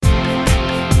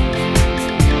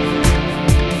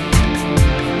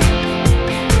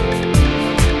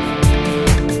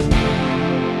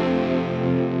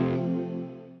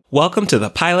Welcome to the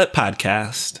Pilot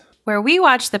Podcast, where we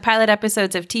watch the pilot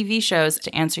episodes of TV shows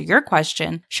to answer your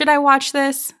question, should I watch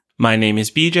this? My name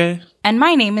is BJ. And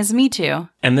my name is Me Too.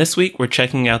 And this week we're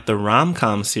checking out the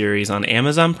rom-com series on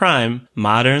Amazon Prime,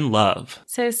 Modern Love.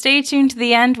 So stay tuned to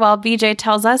the end while BJ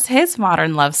tells us his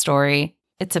modern love story.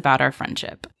 It's about our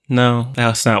friendship. No,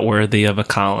 that's not worthy of a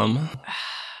column.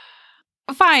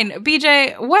 Fine.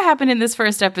 BJ, what happened in this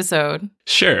first episode?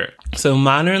 Sure. So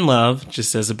Modern Love,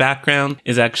 just as a background,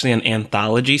 is actually an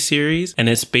anthology series, and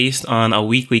it's based on a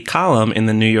weekly column in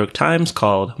the New York Times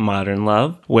called Modern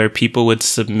Love, where people would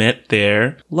submit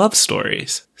their love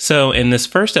stories. So in this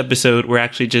first episode, we're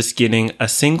actually just getting a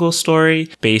single story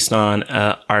based on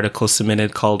an article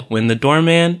submitted called When the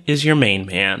Doorman is Your Main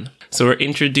Man. So we're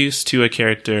introduced to a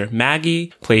character, Maggie,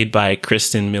 played by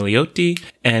Kristen Milioti,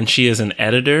 and she is an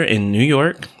editor in New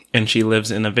York, and she lives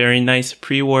in a very nice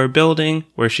pre-war building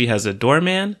where she has a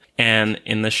doorman, and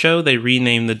in the show, they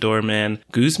rename the doorman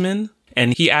Guzman,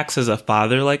 and he acts as a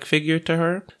father-like figure to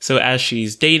her. So as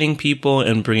she's dating people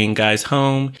and bringing guys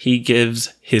home, he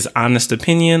gives his honest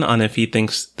opinion on if he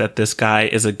thinks that this guy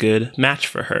is a good match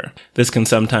for her. This can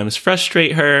sometimes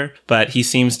frustrate her, but he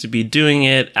seems to be doing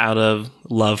it out of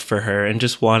love for her and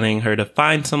just wanting her to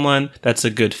find someone that's a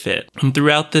good fit. And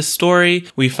throughout this story,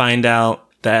 we find out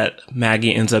that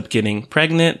Maggie ends up getting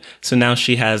pregnant. So now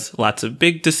she has lots of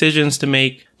big decisions to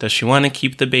make. Does she want to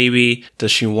keep the baby? Does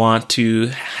she want to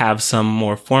have some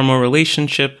more formal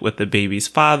relationship with the baby's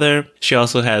father? She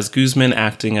also has Guzman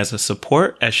acting as a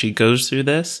support as she goes through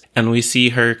this. And we see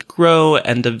her grow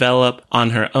and develop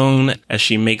on her own as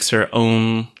she makes her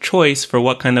own choice for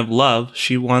what kind of love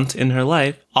she wants in her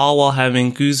life, all while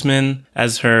having Guzman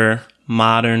as her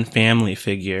modern family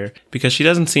figure, because she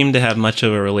doesn't seem to have much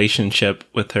of a relationship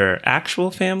with her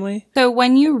actual family. So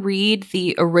when you read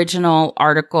the original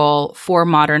article for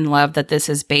Modern Love that this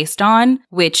is based on,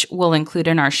 which we'll include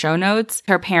in our show notes,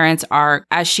 her parents are,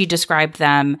 as she described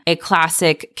them, a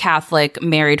classic Catholic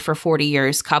married for 40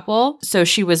 years couple. So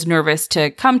she was nervous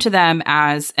to come to them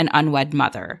as an unwed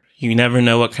mother. You never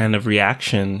know what kind of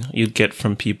reaction you'd get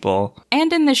from people.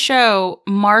 And in the show,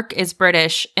 Mark is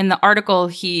British. In the article,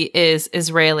 he is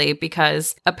Israeli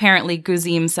because apparently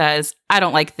Guzim says, I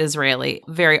don't like the Israeli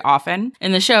very often.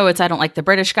 In the show, it's I don't like the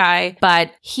British guy,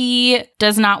 but he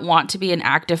does not want to be an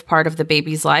active part of the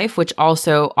baby's life, which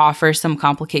also offers some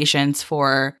complications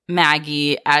for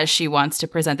Maggie as she wants to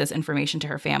present this information to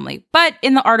her family. But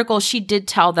in the article, she did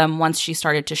tell them once she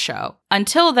started to show.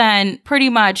 Until then, pretty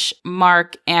much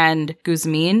Mark and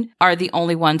Guzman are the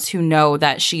only ones who know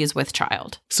that she is with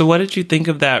child. So what did you think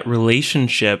of that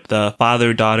relationship, the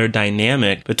father-daughter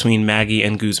dynamic between Maggie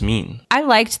and Guzman? I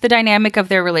liked the dynamic of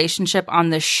their relationship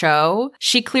on the show.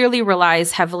 She clearly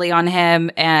relies heavily on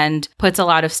him and puts a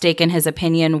lot of stake in his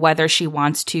opinion, whether she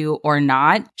wants to or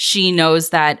not. She knows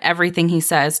that everything he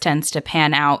says tends to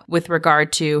pan out with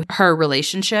regard to her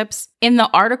relationships. In the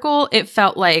article, it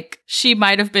felt like she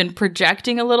might have been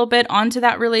projecting a little bit onto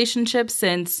that relationship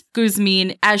since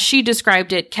Guzman, as she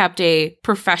described it, kept a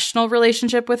professional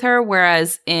relationship with her,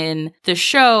 whereas in the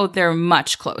show, they're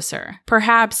much closer.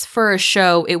 Perhaps for a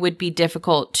show, it would be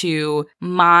difficult to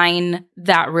mine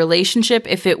that relationship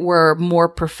if it were more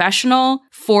professional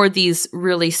for these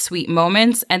really sweet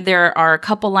moments. And there are a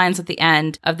couple lines at the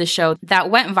end of the show that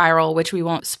went viral, which we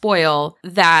won't spoil,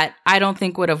 that I don't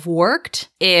think would have worked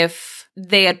if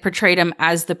they had portrayed him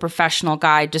as the professional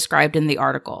guy described in the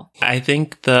article. I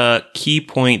think the key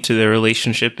point to their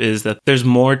relationship is that there's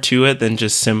more to it than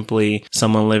just simply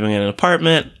someone living in an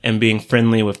apartment and being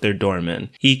friendly with their doorman.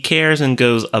 He cares and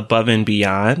goes above and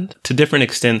beyond to different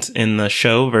extents in the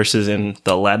show versus in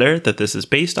the letter that this is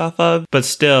based off of. But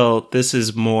still, this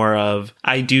is more of,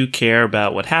 I do care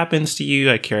about what happens to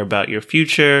you. I care about your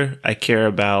future. I care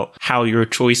about how your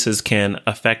choices can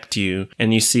affect you.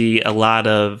 And you see a lot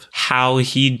of how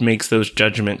he makes those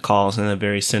judgment calls in a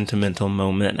very sentimental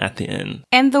moment at the end.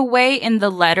 And the way in the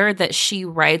letter that she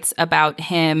writes about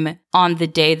him on the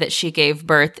day that she gave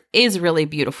birth is really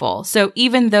beautiful. So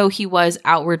even though he was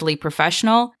outwardly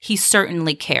professional, he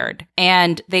certainly cared.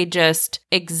 And they just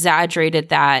exaggerated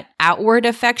that outward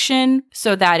affection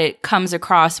so that it comes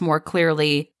across more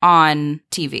clearly on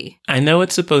TV. I know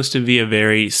it's supposed to be a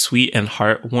very sweet and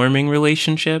heartwarming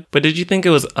relationship, but did you think it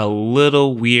was a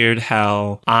little weird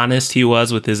how honest he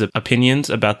was with his opinions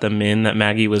about the men that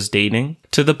Maggie was dating?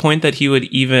 To the point that he would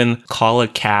even call a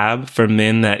cab for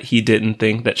men that he didn't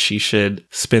think that she should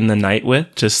spend the night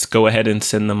with. Just go ahead and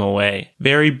send them away.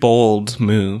 Very bold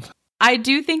move. I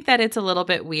do think that it's a little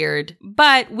bit weird,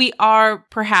 but we are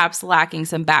perhaps lacking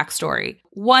some backstory.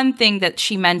 one thing that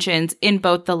she mentions in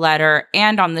both the letter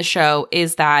and on the show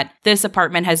is that this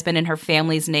apartment has been in her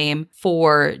family's name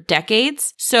for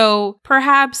decades. So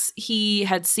perhaps he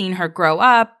had seen her grow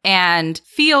up and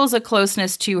feels a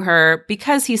closeness to her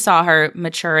because he saw her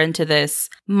mature into this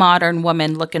modern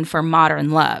woman looking for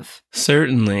modern love.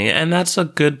 Certainly, and that's a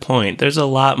good point. There's a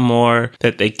lot more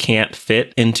that they can't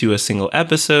fit into a single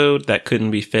episode that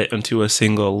couldn't be fit into a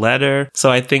single letter.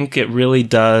 So I think it really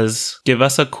does give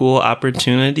us a cool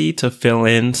opportunity to fill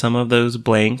in some of those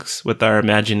blanks with our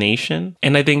imagination.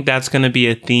 And I think that's going to be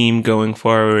a theme going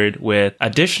forward with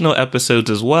additional episodes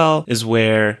as well, is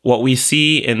where what we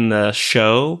see in the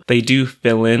show, they do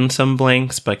fill in some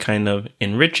blanks by kind of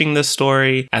enriching the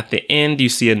story. At the end, you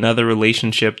see another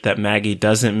relationship that Maggie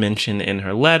doesn't mention in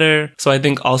her letter. So I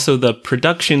think also the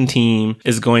production team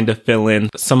is going to fill in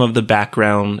some of the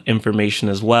background information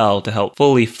as well to help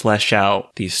fully flesh out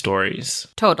these stories.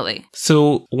 Totally.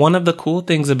 So one of the cool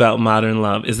things about Modern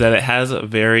Love is that it has a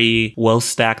very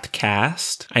well-stacked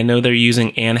cast. I know they're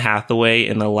using Anne Hathaway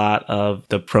in a lot of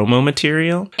the promo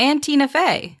material. And Tina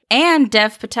Fey. And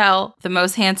Dev Patel, the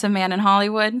most handsome man in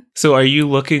Hollywood. So are you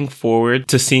looking forward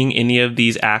to seeing any of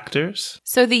these actors?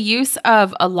 So the use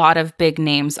of a lot of big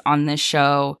names on this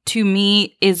show, to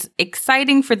me, is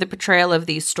exciting for the portrayal of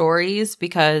these stories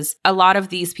because a lot of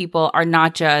these people are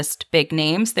not just big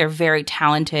names, they're very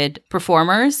talented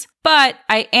performers. But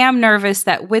I am nervous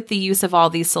that with the use of all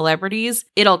these celebrities,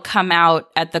 it'll come out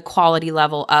at the quality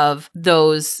level of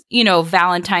those,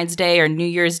 Valentine's Day or New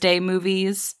Year's Day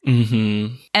movies.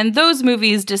 Mm-hmm. And those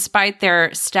movies, despite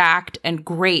their stacked and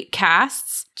great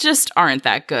casts, just aren't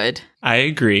that good. I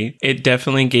agree. It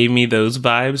definitely gave me those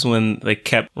vibes when they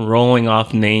kept rolling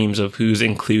off names of who's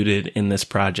included in this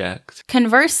project.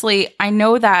 Conversely, I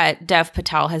know that Dev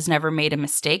Patel has never made a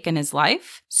mistake in his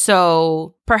life,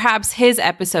 so perhaps his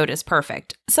episode is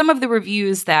perfect. Some of the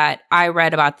reviews that I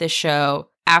read about this show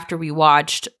after we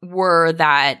watched were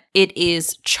that it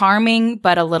is charming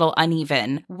but a little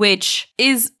uneven, which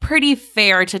is pretty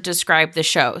fair to describe the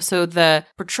show. So the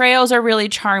portrayals are really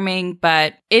charming,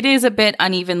 but it is a bit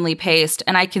unevenly paced,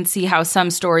 and I can see how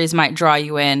some stories might draw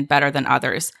you in better than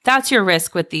others. That's your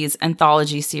risk with these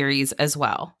anthology series as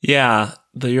well. Yeah.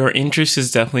 Your interest is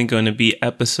definitely going to be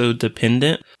episode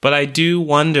dependent, but I do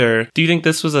wonder, do you think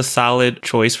this was a solid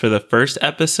choice for the first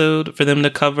episode for them to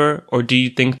cover, or do you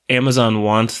think Amazon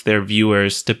wants their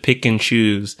viewers to pick and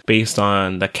choose based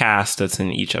on the cast that's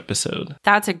in each episode?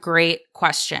 That's a great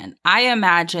question. I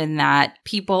imagine that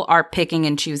people are picking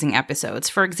and choosing episodes.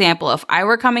 For example, if I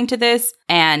were coming to this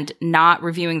and not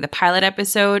reviewing the pilot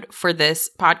episode for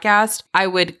this podcast, I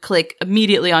would click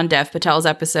immediately on Dev Patel's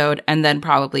episode and then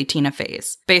probably Tina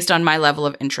Fey's based on my level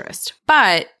of interest.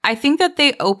 But I think that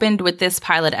they opened with this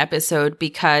pilot episode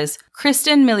because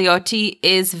Kristen Milioti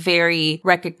is very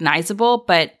recognizable,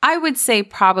 but I would say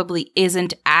probably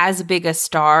isn't as big a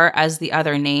star as the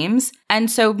other names. And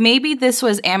so maybe this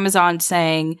was Amazon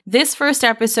saying, this first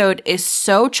episode is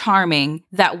so charming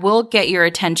that we'll get your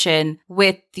attention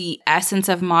with the essence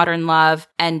of modern love,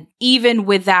 and even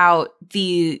without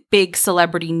the big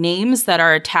celebrity names that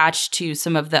are attached to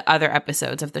some of the other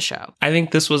episodes of the show. I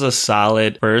think this was a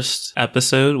solid first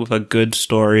episode with a good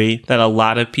story that a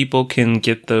lot of people can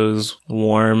get those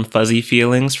warm, fuzzy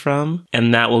feelings from,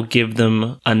 and that will give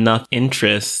them enough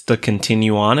interest to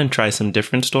continue on and try some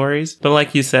different stories. But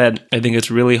like you said, I think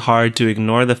it's really hard to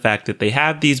ignore the fact that they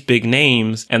have these big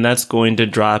names, and that's going to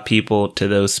draw people to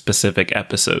those specific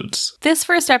episodes. This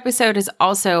first episode is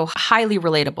also highly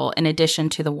relatable in addition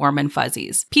to the warm and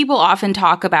fuzzies. People often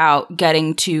talk about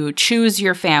getting to choose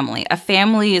your family. A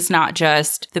family is not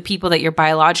just the people that you're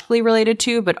biologically related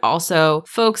to, but also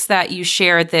folks that you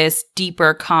share this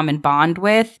deeper common bond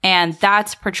with. And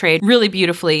that's portrayed really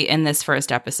beautifully in this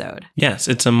first episode. Yes,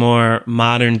 it's a more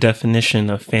modern definition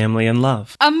of family and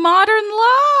love. A modern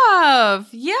love!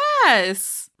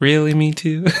 Yes! Really, me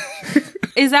too?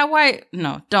 Is that why?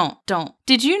 No, don't.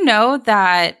 Did you know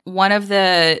that one of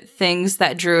the things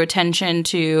that drew attention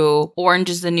to Orange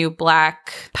is the New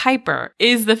Black Piper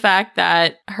is the fact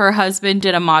that her husband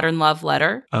did a modern love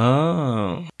letter?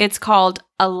 Oh. It's called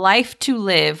A Life to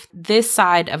Live This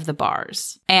Side of the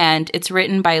Bars. And it's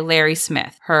written by Larry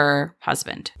Smith, her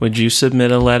husband. Would you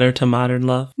submit a letter to Modern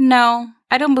Love? No.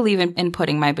 I don't believe in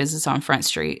putting my business on Front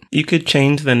Street. You could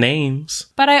change the names.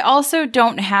 But I also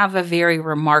don't have a very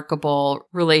remarkable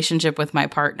relationship with my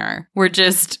partner. We're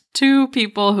just two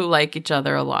people who like each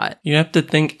other a lot. You have to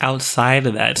think outside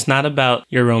of that. It's not about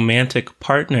your romantic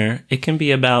partner. It can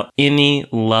be about any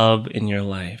love in your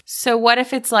life. So what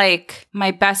if it's like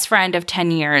my best friend of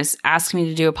 10 years asked me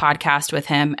to do a podcast with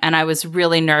him, and I was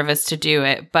really nervous to do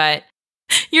it, but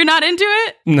You're not into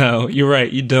it? No, you're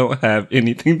right. You don't have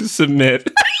anything to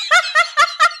submit.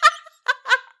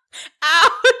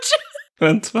 Ouch!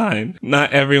 That's fine.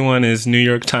 Not everyone is New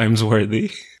York Times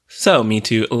worthy. So, Me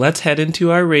Too, let's head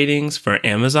into our ratings for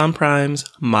Amazon Prime's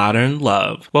Modern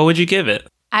Love. What would you give it?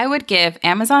 I would give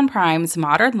Amazon Prime's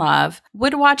Modern Love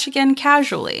would watch again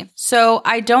casually. So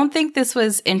I don't think this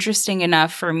was interesting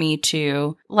enough for me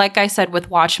to, like I said with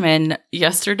Watchmen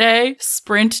yesterday,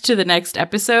 sprint to the next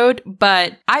episode.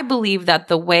 But I believe that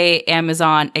the way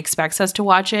Amazon expects us to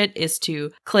watch it is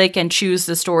to click and choose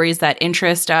the stories that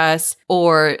interest us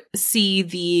or see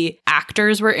the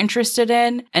actors we're interested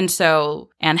in. And so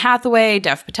Anne Hathaway,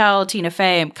 Dev Patel, Tina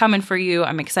Fey, I'm coming for you.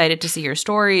 I'm excited to see your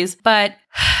stories. But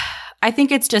I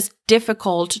think it's just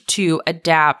difficult to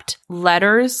adapt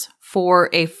letters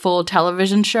for a full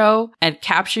television show and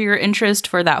capture your interest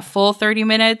for that full 30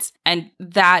 minutes. And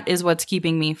that is what's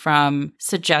keeping me from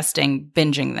suggesting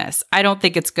binging this. I don't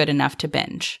think it's good enough to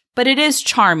binge. But it is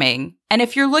charming. And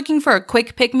if you're looking for a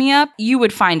quick pick-me-up, you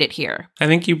would find it here. I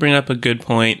think you bring up a good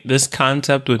point. This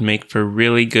concept would make for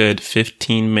really good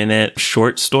 15-minute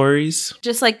short stories.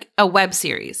 Just like a web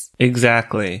series.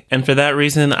 Exactly. And for that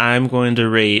reason, I'm going to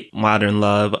rate Modern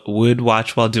Love would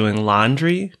watch while doing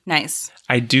laundry. Nice.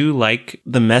 I do like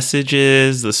the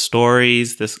messages, the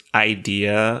stories, this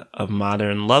idea of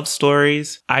modern love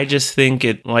stories. I just think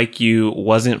it, like you,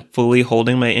 wasn't fully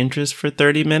holding my interest for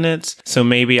 30 minutes. So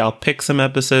maybe I'll pick some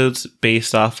episodes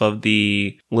based off of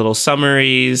the little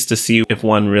summaries to see if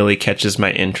one really catches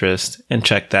my interest and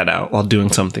check that out while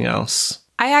doing something else.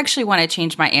 I actually want to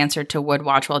change my answer to would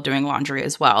watch while doing laundry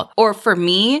as well. Or for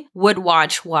me, would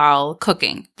watch while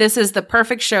cooking. This is the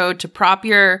perfect show to prop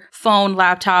your phone,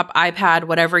 laptop, iPad,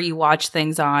 whatever you watch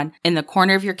things on in the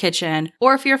corner of your kitchen.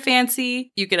 Or if you're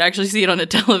fancy, you could actually see it on a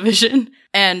television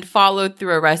and follow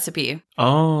through a recipe.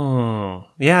 Oh,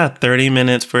 yeah, 30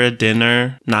 minutes for a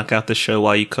dinner, knock out the show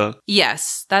while you cook.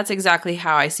 Yes, that's exactly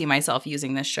how I see myself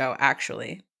using this show,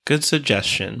 actually. Good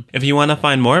suggestion. If you want to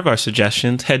find more of our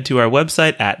suggestions, head to our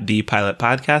website at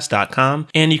thepilotpodcast.com,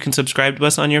 and you can subscribe to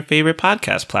us on your favorite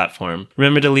podcast platform.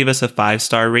 Remember to leave us a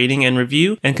 5-star rating and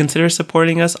review, and consider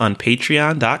supporting us on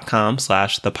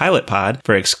patreon.com/thepilotpod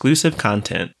for exclusive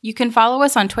content. You can follow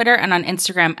us on Twitter and on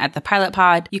Instagram at The Pilot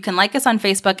Pod. You can like us on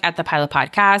Facebook at The Pilot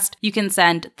Podcast. You can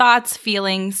send thoughts,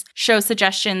 feelings, show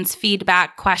suggestions,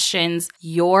 feedback, questions,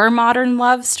 your modern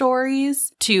love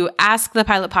stories to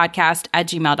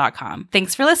askthepilotpodcast@gmail.com.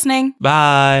 Thanks for listening.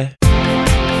 Bye.